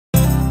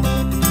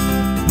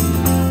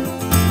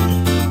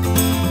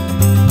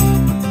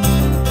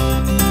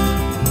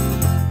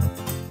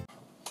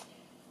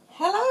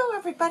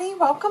everybody,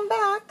 welcome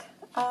back.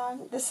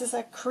 This is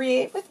a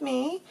Create With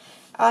Me.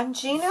 I'm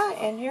Gina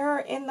and you're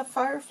in the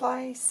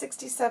Firefly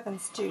 67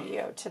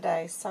 studio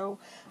today. So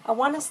I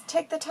want to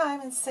take the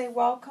time and say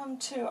welcome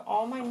to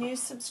all my new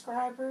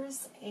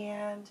subscribers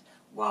and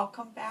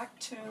welcome back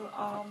to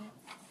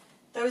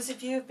those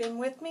of you who have been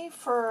with me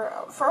for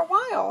a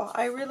while.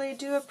 I really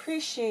do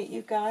appreciate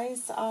you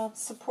guys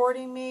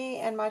supporting me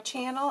and my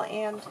channel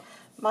and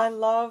my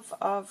love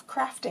of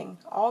crafting,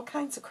 all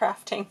kinds of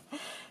crafting.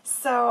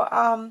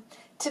 So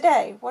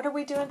today, what are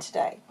we doing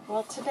today?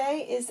 Well,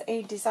 today is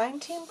a design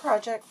team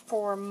project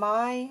for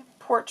My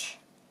Porch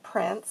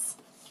Prints.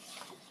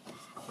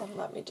 And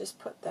let me just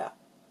put that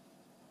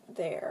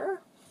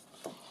there.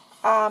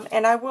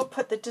 And I will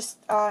put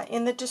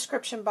in the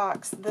description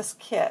box this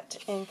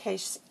kit in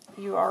case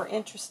you are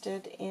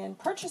interested in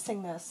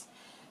purchasing this.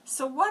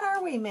 So what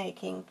are we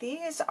making?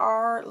 These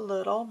are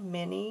little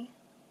mini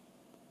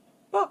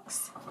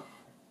books.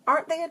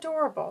 Aren't they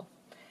adorable?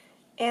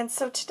 And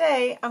so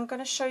today I'm going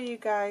to show you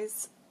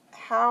guys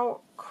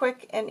how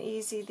quick and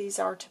easy these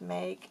are to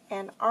make,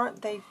 and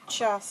aren't they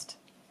just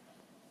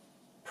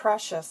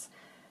precious?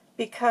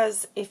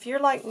 Because if you're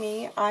like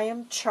me, I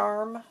am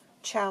charm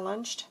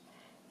challenged.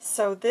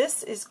 So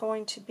this is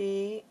going to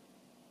be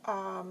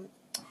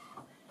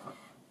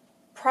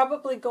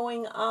probably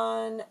going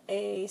on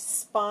a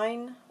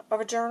spine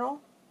of a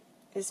journal,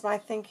 is my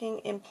thinking,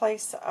 in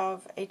place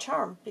of a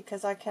charm,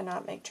 because I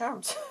cannot make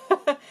charms.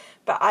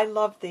 But I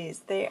love these.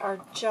 They are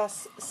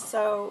just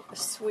so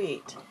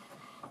sweet.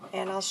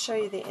 And I'll show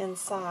you the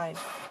inside.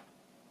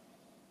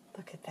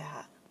 Look at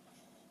that.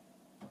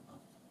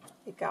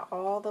 You've got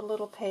all the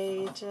little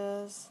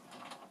pages.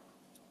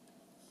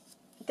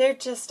 They're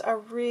just a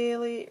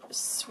really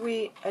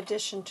sweet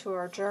addition to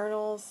our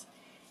journals.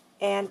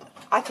 And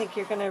I think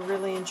you're going to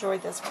really enjoy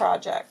this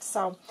project.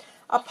 So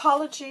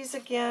apologies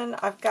again.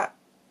 I've got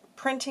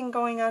printing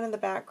going on in the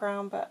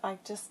background, but I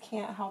just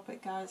can't help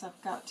it, guys.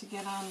 I've got to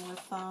get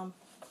on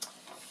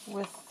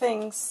with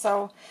things.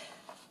 So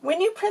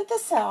when you print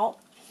this out,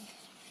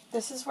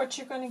 this is what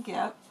you're going to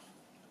get.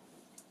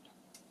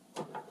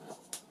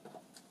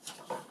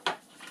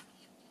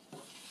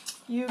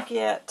 You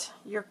get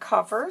your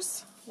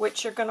covers,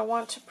 which you're going to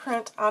want to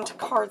print onto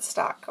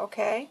cardstock,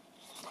 okay?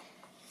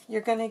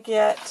 You're going to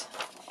get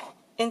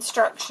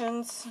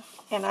instructions,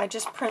 and I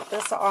just print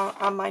this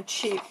on my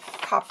cheap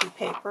copy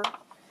paper.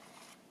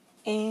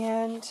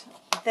 And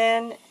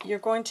then you're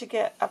going to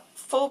get a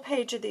full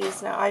page of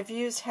these. Now, I've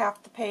used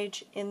half the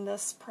page in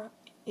this,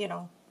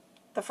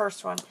 the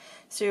first one.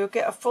 So you'll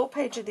get a full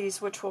page of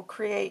these, which will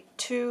create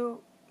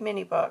 2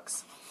 mini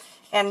books.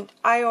 And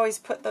I always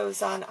put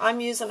those on.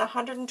 I'm using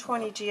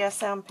 120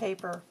 GSM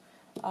paper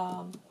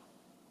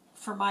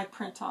for my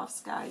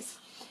print-offs, guys.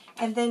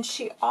 And then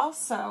she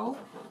also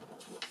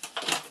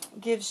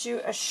gives you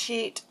a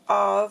sheet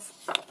of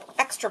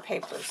extra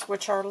papers,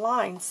 which are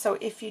lined. So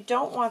if you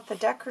don't want the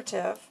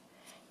decorative,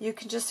 you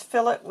can just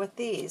fill it with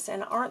these.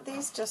 And aren't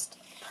these just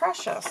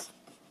precious?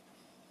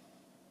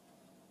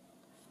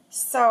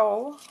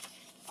 So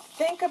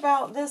think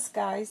about this,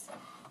 guys.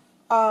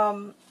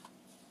 What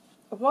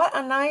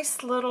a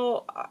nice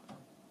little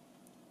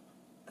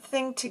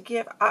thing to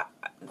give.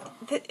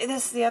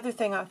 This is the other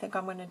thing I think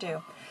I'm going to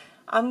do.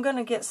 I'm going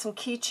to get some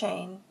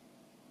keychain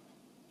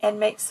and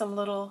make some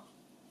little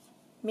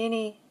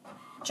mini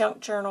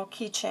junk journal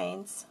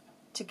keychains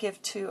to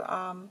give to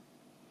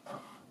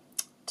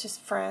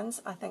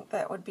friends. I think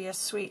that would be a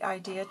sweet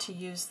idea to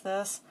use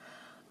this.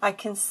 I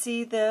can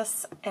see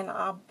this, and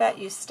I'll bet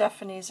you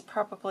Stephanie's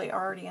probably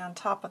already on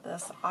top of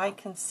this. I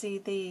can see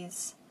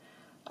these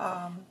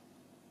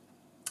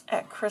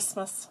at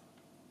Christmas.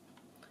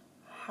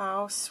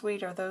 How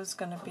sweet are those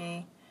going to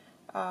be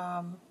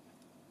on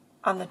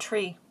the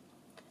tree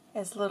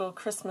as little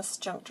Christmas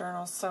junk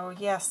journals? So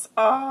yes,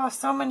 oh,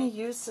 so many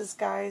uses,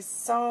 guys,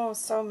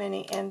 so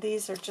many, and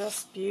these are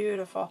just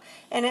beautiful.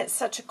 And it's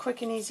such a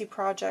quick and easy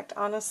project.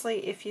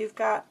 Honestly, if you've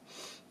got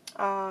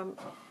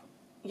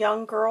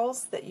young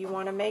girls that you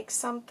want to make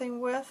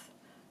something with,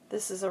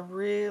 this is a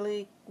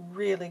really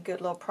good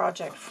little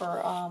project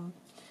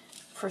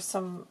for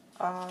some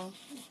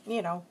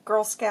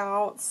Girl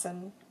Scouts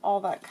and all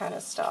that kind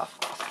of stuff.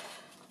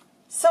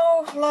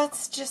 So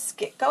let's just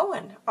get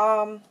going.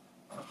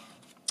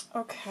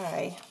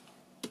 Okay,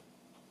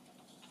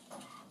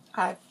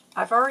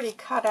 I've already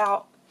cut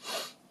out,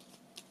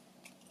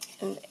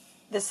 and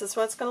this is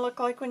what it's going to look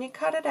like when you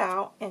cut it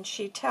out. And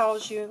she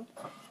tells you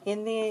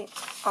in the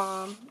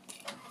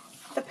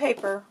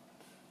paper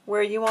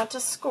where you want to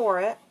score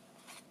it.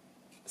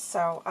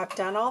 So I've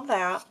done all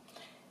that,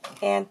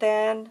 and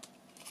then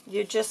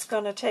you're just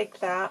going to take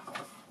that,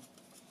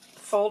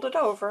 fold it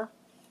over,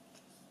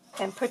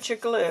 and put your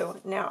glue.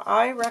 Now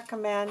I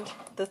recommend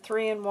the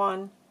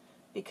 3-in-1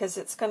 because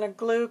it's going to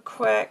glue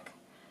quick,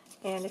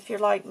 and if you're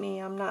like me,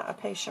 I'm not a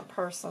patient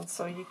person,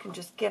 so you can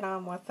just get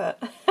on with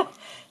it.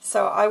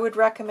 So I would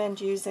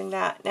recommend using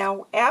that.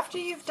 Now after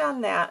you've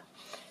done that,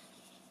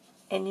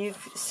 and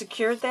you've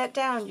secured that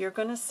down, you're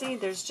going to see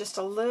there's just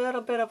a little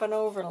bit of an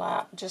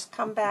overlap. Just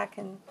come back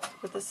and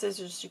with the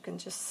scissors you can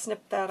just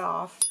snip that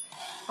off.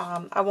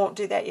 I won't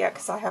do that yet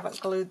because I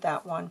haven't glued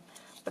that one.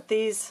 But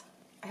these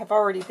have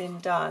already been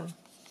done.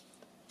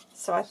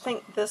 So I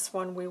think this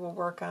one we will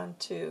work on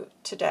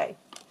today.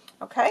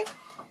 Okay?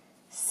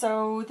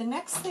 So the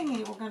next thing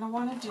we're going to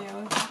want to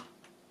do,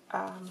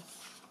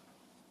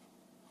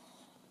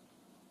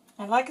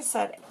 and like I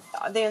said,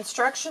 the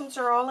instructions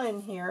are all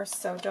in here,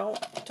 so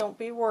don't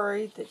be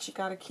worried that you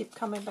got to keep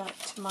coming back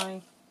to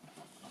my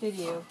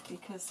video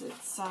because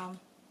it's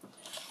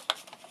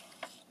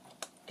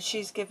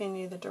she's giving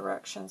you the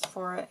directions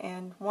for it,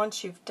 and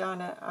once you've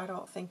done it, I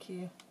don't think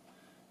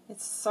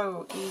it's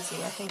so easy.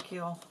 I think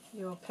you'll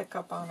pick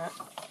up on it.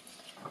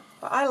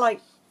 But I like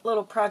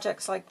little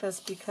projects like this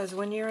because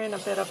when you're in a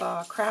bit of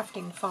a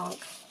crafting funk,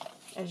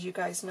 as you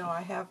guys know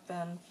I have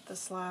been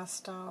this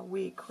last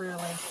week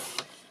really,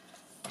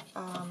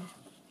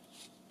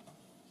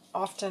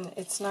 often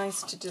it's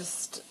nice to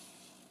just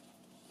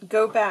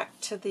go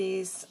back to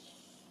these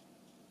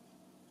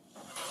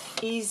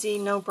easy,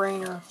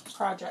 no-brainer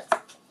projects,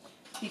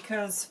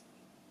 because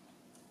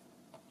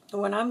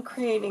when I'm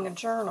creating a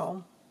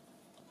journal,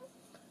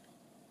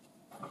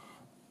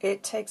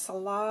 it takes a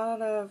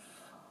lot of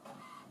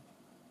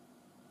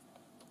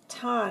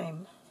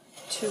time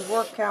to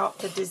work out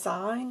the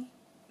design,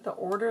 the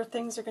order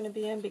things are going to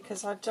be in,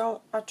 because I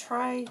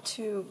try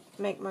to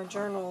make my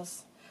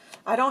journals,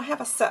 I don't have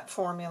a set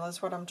formula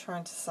is what I'm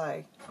trying to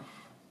say.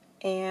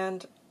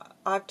 And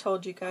I've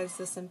told you guys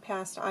this in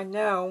past. I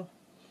know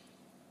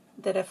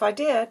that if I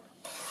did,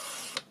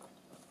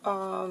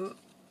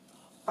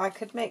 I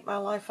could make my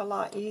life a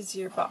lot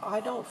easier, but I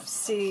don't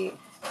see,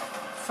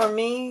 for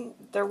me,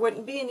 there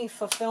wouldn't be any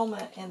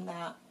fulfillment in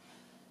that,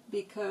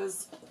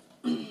 because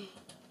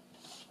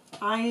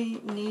I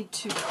need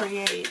to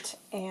create,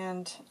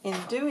 and in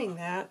doing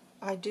that,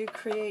 I do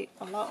create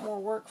a lot more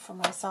work for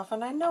myself,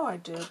 and I know I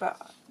do,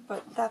 but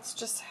that's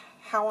just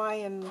how I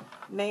am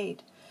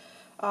made.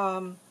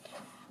 And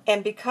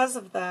because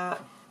of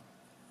that,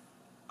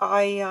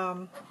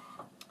 I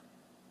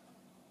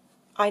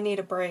need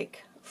a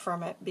break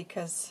from it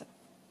because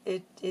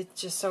it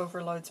just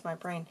overloads my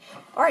brain.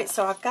 Alright,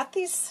 so I've got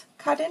these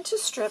cut into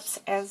strips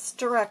as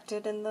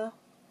directed in the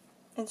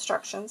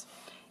instructions,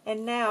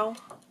 and now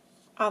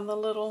on the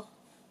little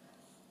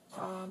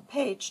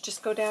page,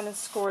 just go down and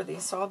score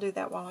these. So I'll do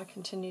that while I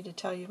continue to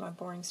tell you my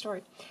boring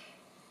story.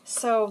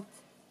 So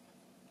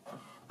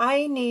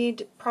I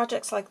need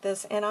projects like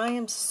this, and I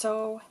am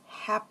so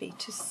happy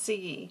to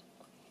see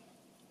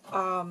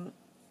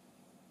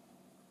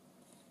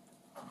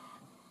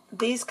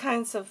these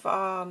kinds of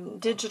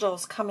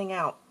digitals coming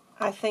out.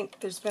 I think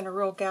there's been a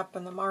real gap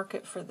in the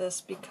market for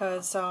this,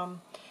 because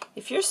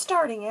if you're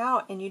starting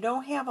out and you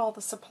don't have all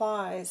the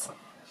supplies,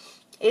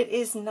 it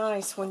is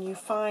nice when you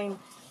find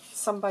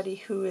somebody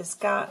who has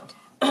got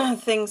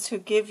things who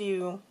give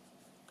you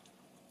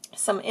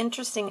some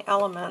interesting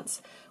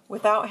elements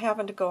without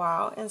having to go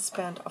out and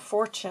spend a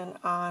fortune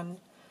on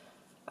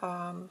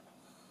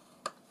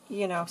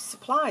you know,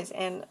 supplies.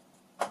 And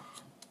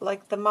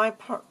like the My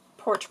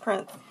Porch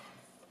Prints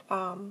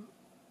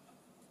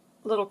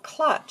little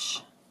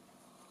clutch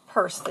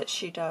purse that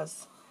she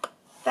does,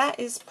 that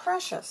is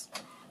precious.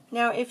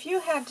 Now if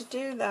you had to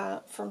do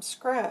that from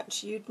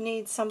scratch, you'd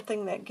need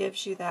something that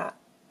gives you that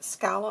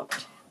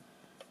scalloped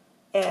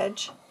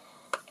edge,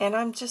 and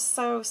I'm just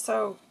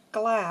so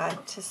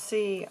glad to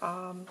see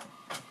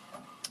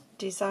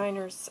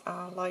designers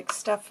like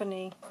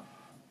Stephanie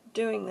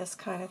doing this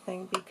kind of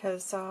thing,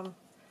 because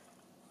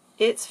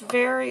it's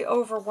very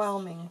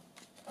overwhelming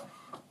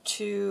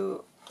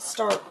to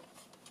start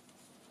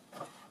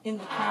in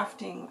the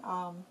crafting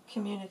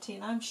community,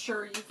 and I'm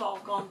sure you've all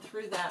gone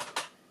through that.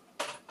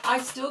 I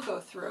still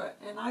go through it,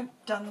 and I've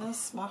done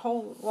this my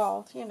whole,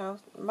 well, you know,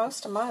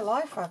 most of my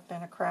life I've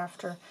been a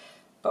crafter.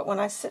 But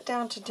when I sit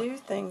down to do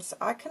things,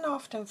 I can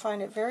often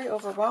find it very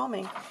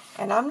overwhelming,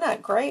 and I'm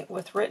not great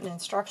with written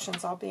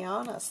instructions, I'll be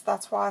honest.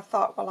 That's why I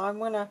thought, well, I'm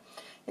going to,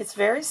 it's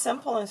very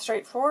simple and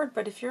straightforward,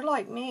 but if you're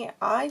like me,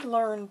 I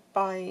learn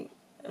by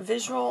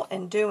visual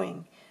and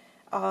doing.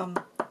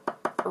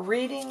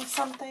 Reading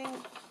something,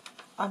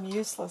 I'm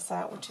useless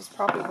at, which is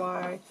probably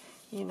why,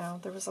 you know,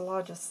 there was a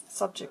lot of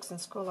subjects in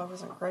school I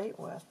wasn't great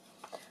with.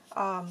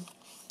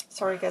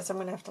 Sorry guys, I'm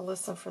going to have to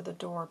listen for the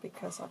door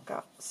because I've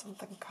got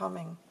something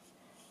coming.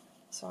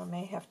 So I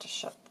may have to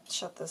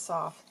shut this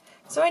off.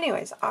 So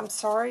anyways, I'm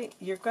sorry,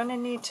 you're going to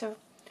need to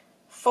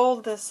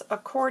fold this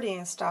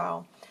accordion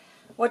style.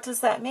 What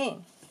does that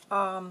mean?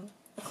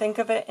 Think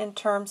of it in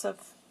terms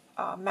of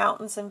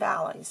mountains and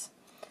valleys.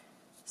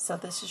 So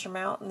this is your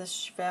mountain, this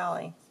is your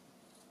valley.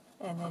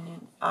 And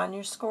then on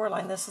your score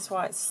line, this is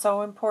why it's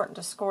so important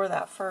to score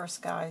that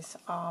first, guys.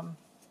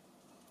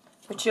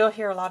 But you'll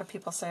hear a lot of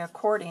people say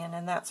accordion,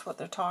 and that's what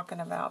they're talking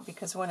about,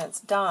 because when it's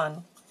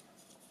done,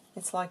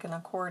 it's like an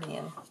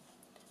accordion.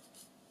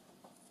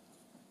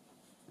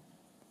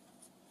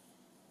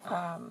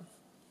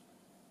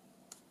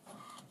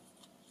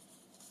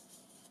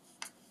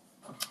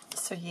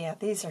 So So yeah,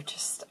 these are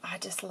just, I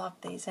just love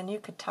these. And you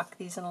could tuck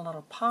these in a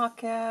little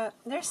pocket.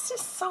 There's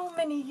just so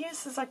many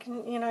uses I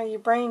can, you know, your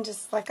brain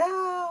just like,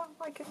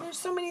 there's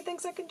so many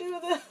things I can do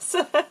with this.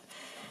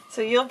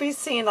 So you'll be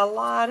seeing a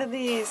lot of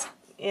these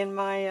in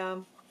my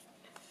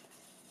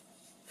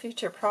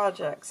future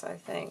projects, I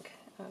think.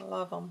 I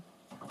love them.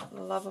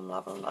 Love them,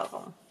 love them, love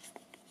them.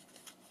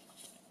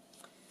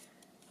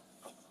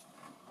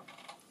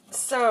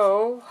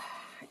 So,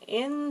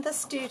 in the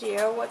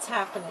studio, what's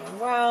happening?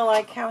 Well,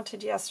 I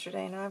counted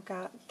yesterday, and I've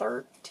got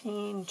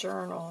 13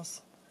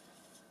 journals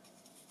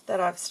that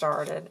I've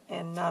started,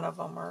 and none of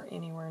them are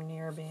anywhere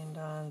near being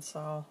done,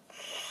 so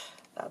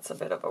that's a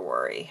bit of a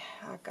worry.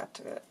 I've got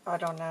to, I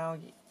don't know,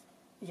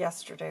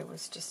 yesterday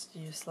was just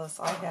useless.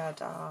 I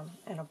had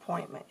an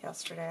appointment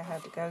yesterday I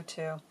had to go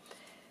to,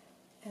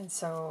 and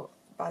so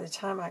by the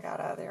time I got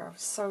out of there, I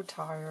was so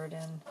tired,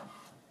 and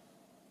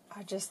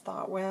I just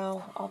thought,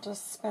 well, I'll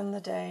just spend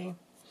the day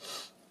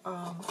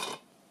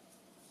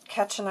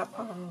catching up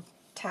on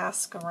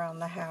tasks around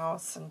the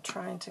house and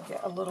trying to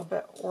get a little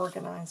bit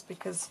organized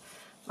because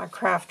my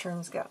craft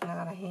room's gotten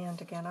out of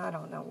hand again. I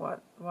don't know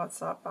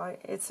what's up.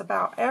 It's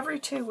about every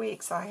 2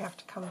 weeks I have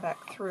to come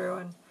back through,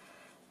 and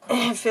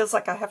it feels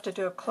like I have to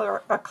do a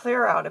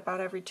clear out about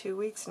every 2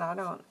 weeks, and I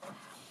don't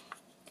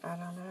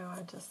know.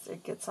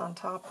 It gets on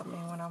top of me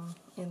when I'm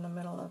in the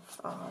middle of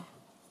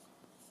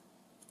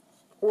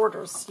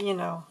orders, you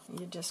know.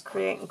 You just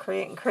create and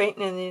create and create,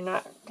 and you're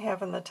not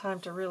having the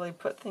time to really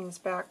put things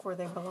back where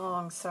they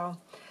belong. So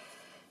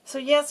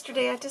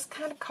yesterday I just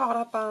kind of caught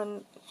up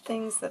on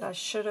things that I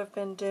should have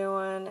been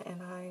doing,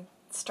 and I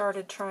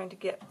started trying to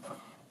get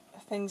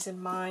things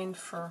in mind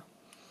for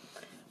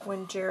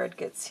when Jared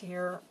gets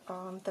here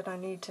that I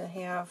need to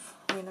have,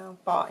 you know,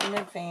 bought in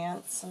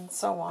advance and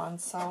so on.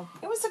 So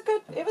it was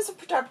a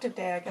productive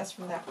day, I guess,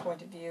 from that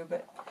point of view,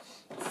 but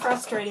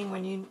frustrating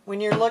when you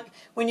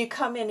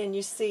come in and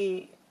you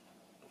see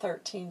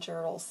 13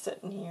 journals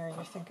sitting here and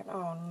you're thinking,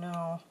 oh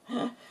no.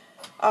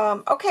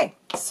 Okay,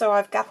 so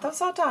I've got those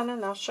all done,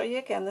 and I'll show you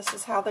again. This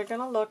is how they're going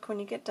to look when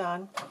you get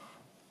done.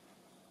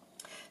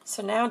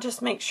 So now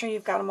just make sure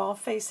you've got them all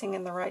facing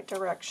in the right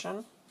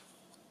direction.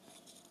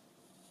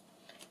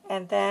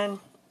 And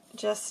then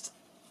just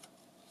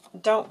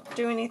don't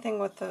do anything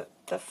with the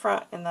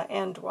front and the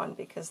end one,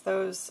 because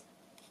those,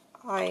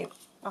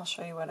 I'll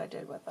show you what I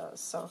did with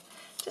those. So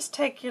just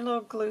take your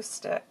little glue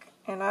stick,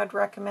 and I'd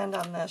recommend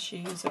on this you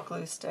use a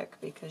glue stick,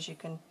 because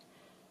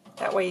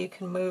that way you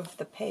can move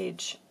the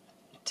page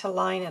to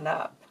line it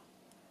up.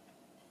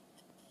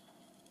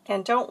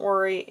 And don't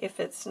worry if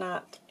it's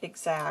not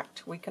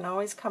exact. We can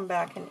always come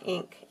back and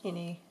ink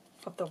any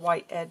of the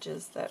white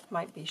edges that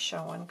might be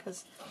showing,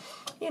 because,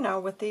 you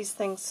know, with these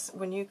things,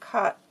 when you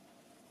cut,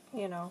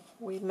 you know,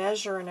 we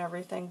measure and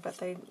everything,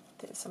 but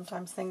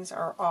sometimes things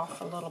are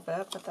off a little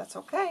bit, but that's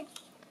okay.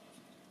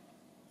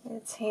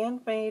 It's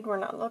handmade. We're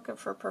not looking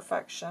for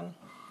perfection.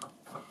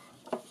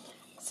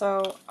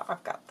 So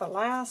I've got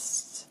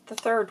the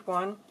third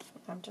one.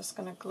 I'm just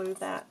going to glue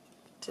that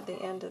to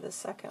the end of the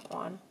second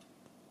one.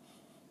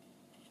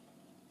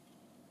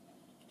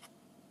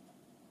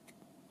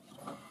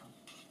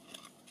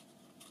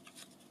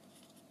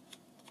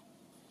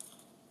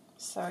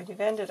 So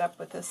you've ended up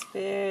with this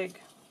big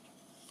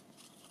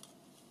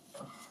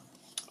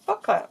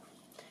booklet.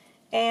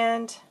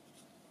 And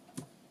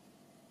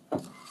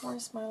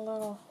where's my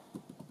little...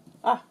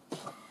 okay.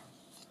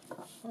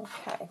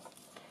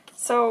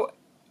 So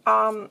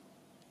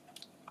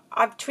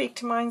I've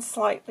tweaked mine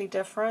slightly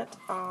different.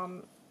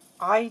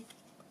 I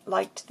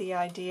liked the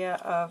idea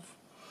of,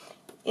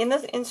 in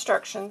the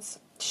instructions,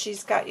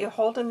 she's got you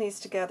holding these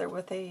together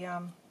with a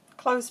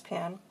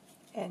clothespin,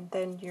 and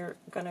then you're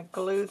going to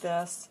glue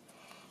this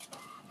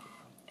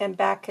and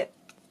back it,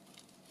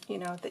 you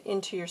know,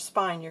 into your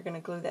spine. You're going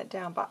to glue that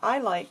down. But I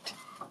liked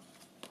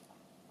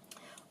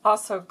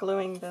also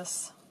gluing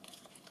this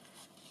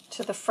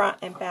to the front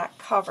and back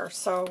cover.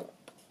 So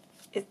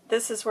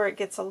this is where it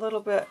gets a little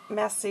bit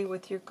messy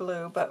with your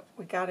glue, but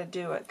we got to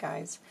do it,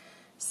 guys.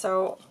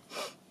 So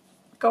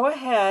go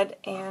ahead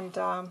and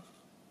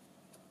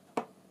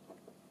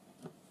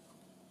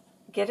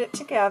get it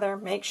together.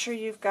 Make sure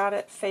you've got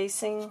it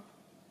facing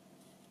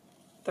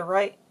the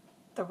right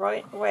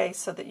way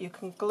so that you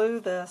can glue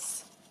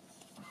this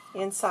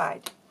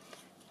inside.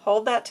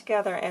 Hold that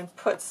together and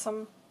put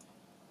some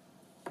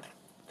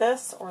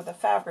this or the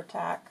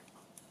Fabri-Tac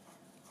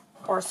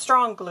or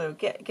strong glue.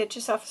 Get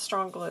yourself a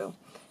strong glue,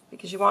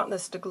 because you want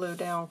this to glue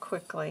down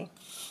quickly.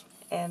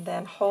 And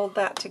then hold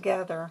that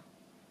together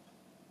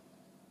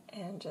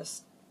and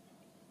just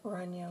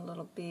run you a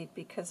little bead,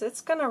 because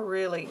it's going to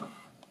really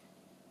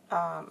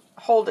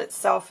hold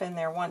itself in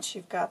there once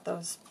you've got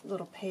those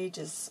little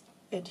pages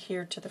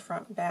adhered to the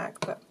front and back.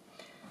 But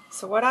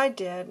so what I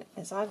did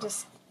is I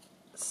just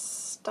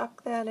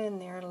stuck that in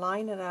there,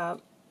 line it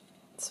up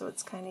so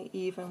it's kind of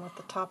even with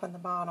the top and the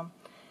bottom,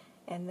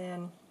 and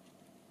then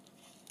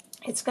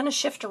it's going to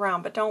shift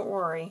around, but don't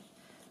worry.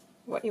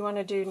 What you want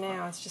to do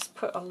now is just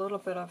put a little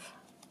bit of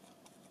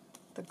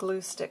the glue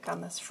stick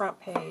on this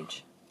front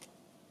page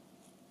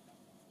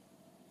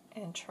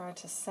and and try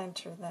to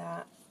center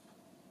that.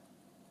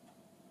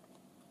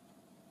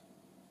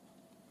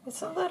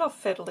 It's a little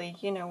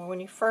fiddly, you know, when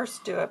you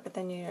first do it, but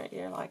then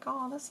you're like,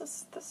 oh, this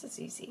is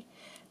easy.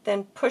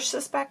 Then push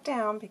this back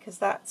down because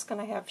that's going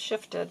to have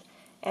shifted,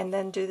 and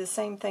then do the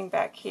same thing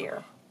back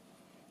here.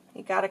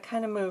 You got to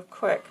kind of move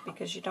quick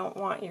because you don't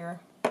want your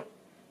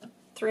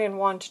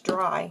 3-in-1 to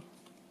dry,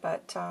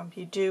 but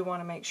you do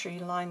want to make sure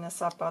you line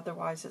this up,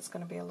 otherwise it's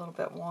going to be a little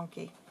bit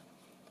wonky.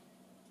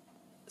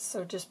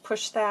 So just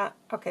push that.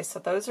 Okay, so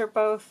those are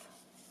both,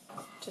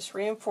 just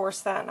reinforce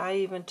that, and I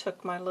even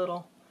took my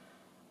little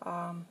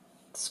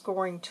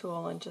scoring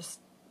tool and just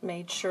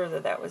made sure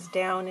that that was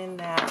down in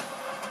that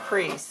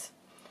crease,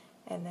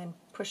 and then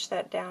push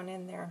that down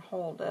in there and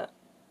hold it.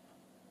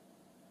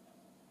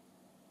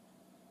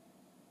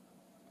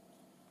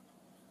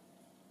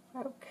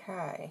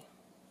 Okay,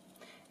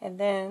 and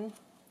then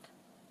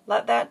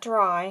let that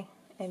dry,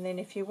 and then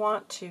if you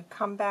want to,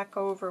 come back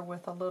over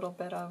with a little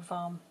bit of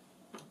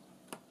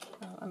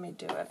let me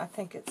do it. I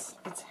think it's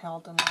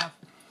held enough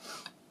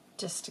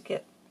just to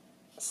get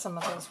some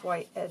of those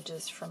white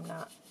edges from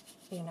not,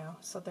 you know,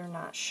 so they're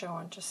not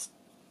showing. Just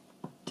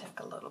take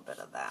a little bit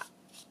of that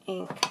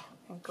ink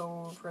and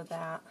go over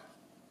that.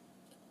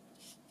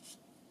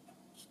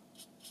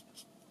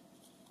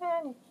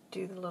 And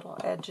do the little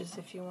edges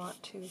if you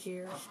want to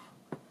here.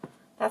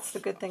 That's the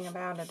good thing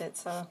about it.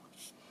 It's a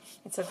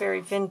very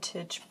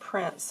vintage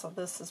print, so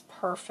this is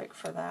perfect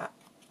for that.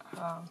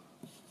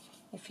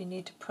 If you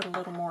need to put a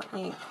little more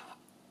ink.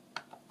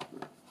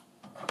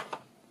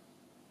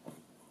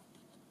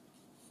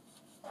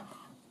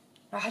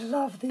 I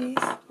love these.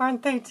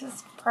 Aren't they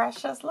just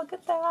precious? Look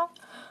at that.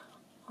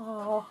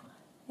 Oh,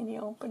 and you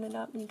open it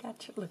up and you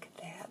got your, look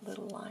at that,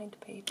 little lined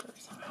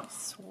papers. How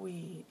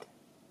sweet.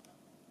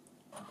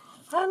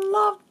 I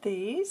love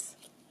these.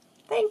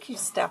 Thank you,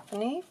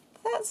 Stephanie.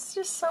 That's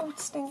just so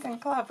stinking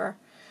clever.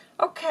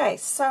 Okay,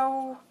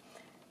 so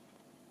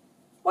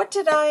what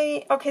did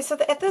I, okay, so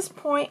at this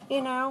point,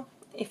 you know,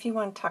 if you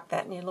want to tuck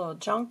that in your little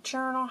junk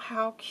journal,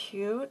 how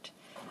cute.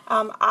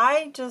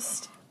 I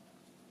just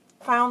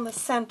found the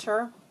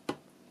center,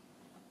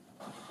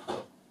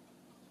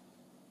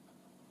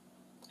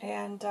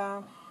 and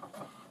I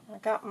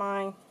got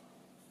my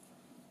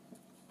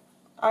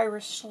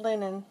Irish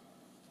linen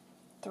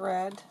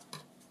thread,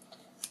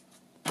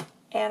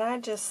 and I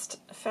just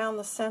found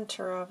the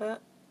center of it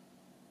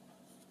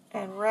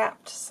and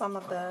wrapped some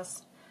of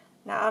this.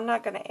 Now I'm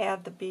not going to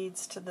add the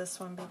beads to this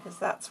one because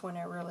that's when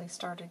it really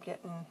started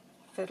getting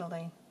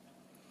fiddly.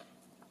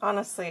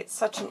 Honestly, it's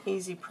such an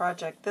easy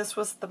project. This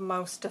was the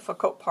most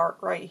difficult part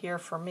right here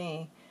for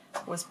me,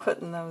 was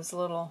putting those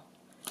little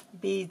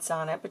beads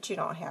on it, but you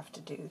don't have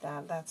to do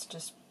that. That's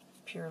just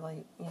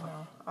purely, you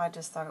know, I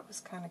just thought it was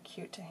kind of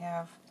cute to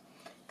have,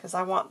 because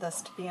I want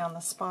this to be on the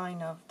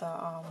spine of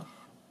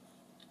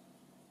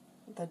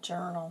the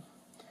journal.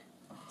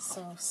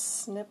 So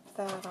snip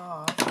that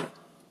off.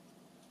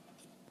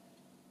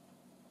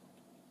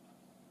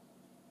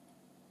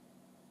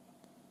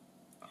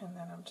 And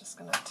then I'm just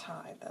going to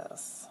tie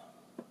this.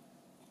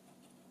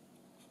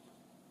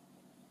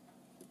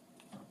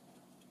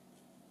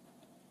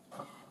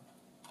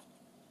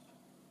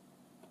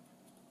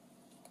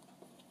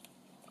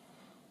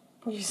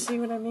 You see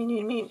what I mean?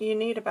 You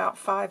need about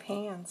 5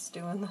 hands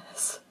doing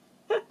this.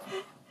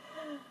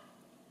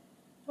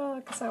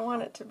 Because I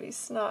want it to be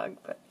snug,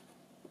 but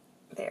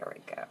there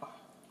we go.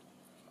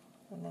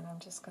 And then I'm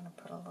just going to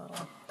put a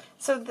little.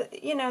 So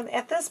you know,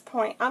 at this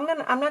point, I'm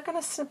not going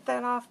to snip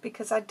that off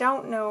because I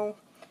don't know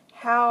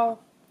how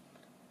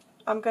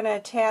I'm going to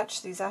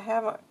attach these. I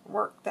haven't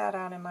worked that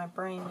out in my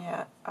brain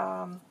yet.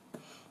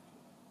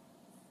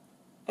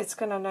 It's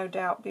going to no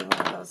doubt be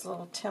one of those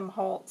little Tim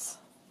Holtz,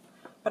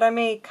 but I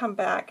may come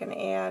back and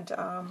add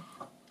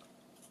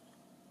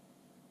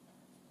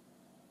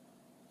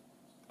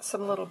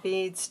some little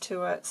beads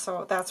to it.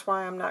 So that's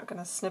why I'm not going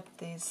to snip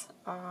these.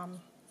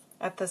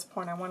 At this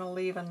point, I want to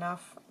leave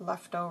enough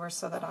left over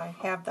so that I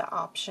have the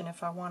option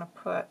if I want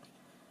to put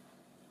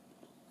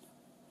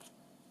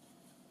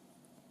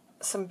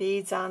some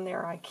beads on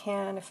there, I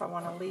can. If I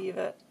want to leave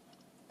it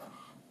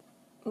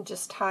and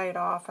just tie it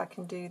off, I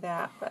can do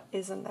that. But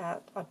isn't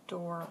that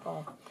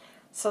adorable?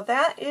 So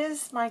that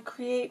is my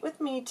Create With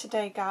Me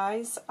today,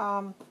 guys.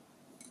 As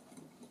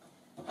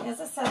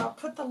I said, I'll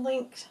put the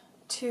link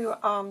to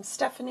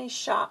Stephanie's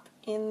shop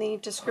in the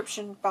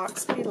description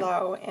box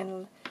below,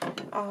 and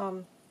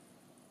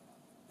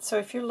so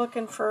if you're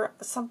looking for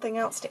something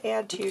else to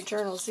add to your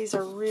journals, these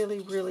are really,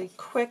 really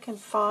quick and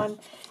fun.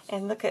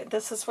 And look at,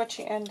 this is what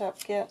you end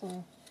up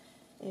getting,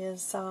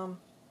 is all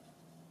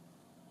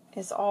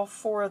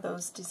 4 of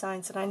those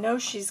designs. And I know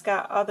she's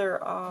got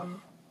other, I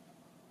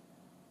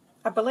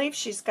believe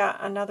she's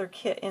got another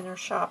kit in her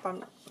shop.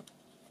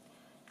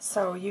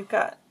 So you've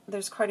got,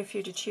 there's quite a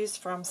few to choose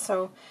from.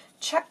 So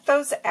check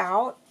those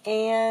out.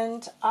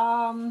 And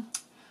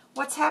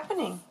what's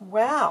happening?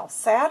 Well,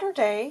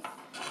 Saturday,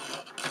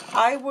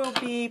 I will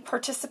be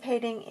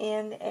participating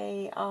in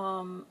a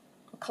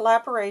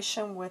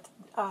collaboration with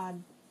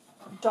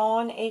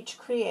Dawn H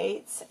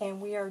Creates,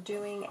 and we are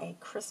doing a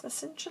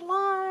Christmas in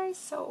July,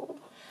 so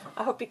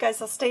I hope you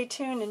guys will stay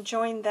tuned and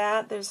join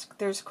that.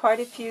 There's quite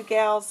a few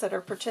gals that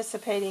are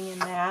participating in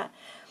that.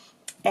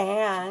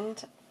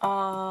 And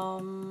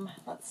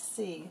let's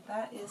see,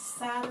 that is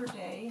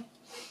Saturday.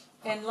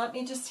 And let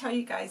me just tell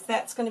you guys,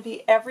 that's going to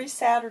be every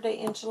Saturday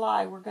in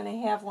July. We're going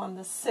to have one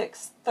the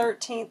 6th,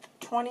 13th,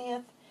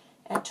 20th,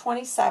 and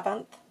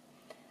 27th.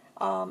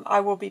 I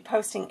will be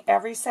posting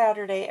every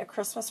Saturday a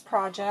Christmas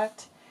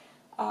project.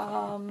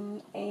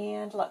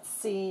 And let's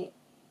see,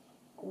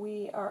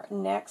 we are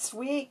next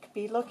week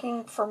be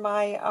looking for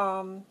my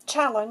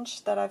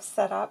challenge that I've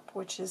set up,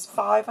 which is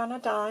 5 on a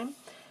dime.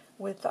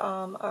 With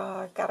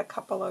got a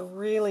couple of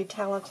really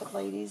talented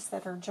ladies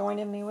that are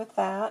joining me with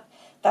that.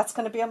 That's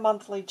going to be a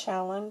monthly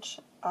challenge.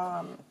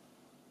 So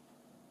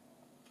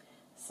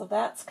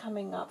that's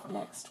coming up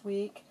next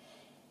week.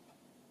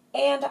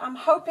 And I'm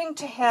hoping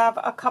to have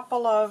a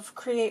couple of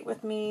Create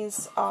With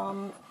Me's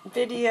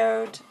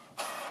videoed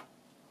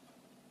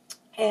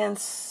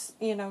and,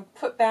 you know,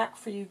 put back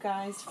for you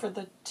guys for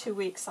the 2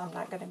 weeks I'm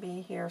not going to be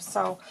here.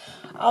 So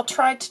I'll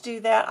try to do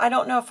that. I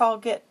don't know if I'll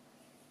get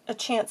a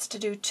chance to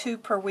do 2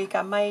 per week.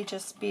 I may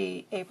just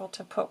be able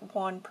to put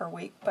 1 per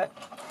week, but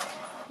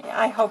yeah,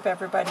 I hope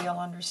everybody will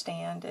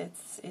understand.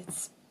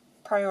 It's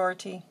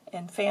priority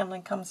and family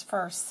comes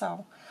first.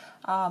 So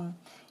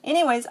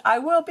anyways, I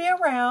will be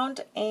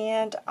around,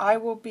 and I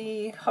will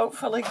be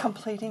hopefully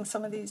completing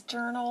some of these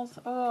journals.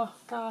 Oh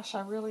gosh,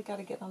 I really got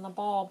to get on the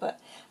ball, but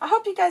I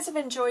hope you guys have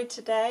enjoyed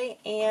today,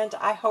 and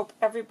I hope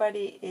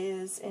everybody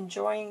is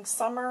enjoying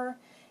summer.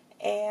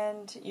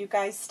 And you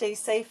guys stay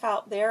safe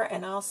out there,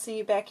 and I'll see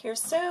you back here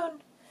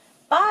soon.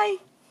 Bye!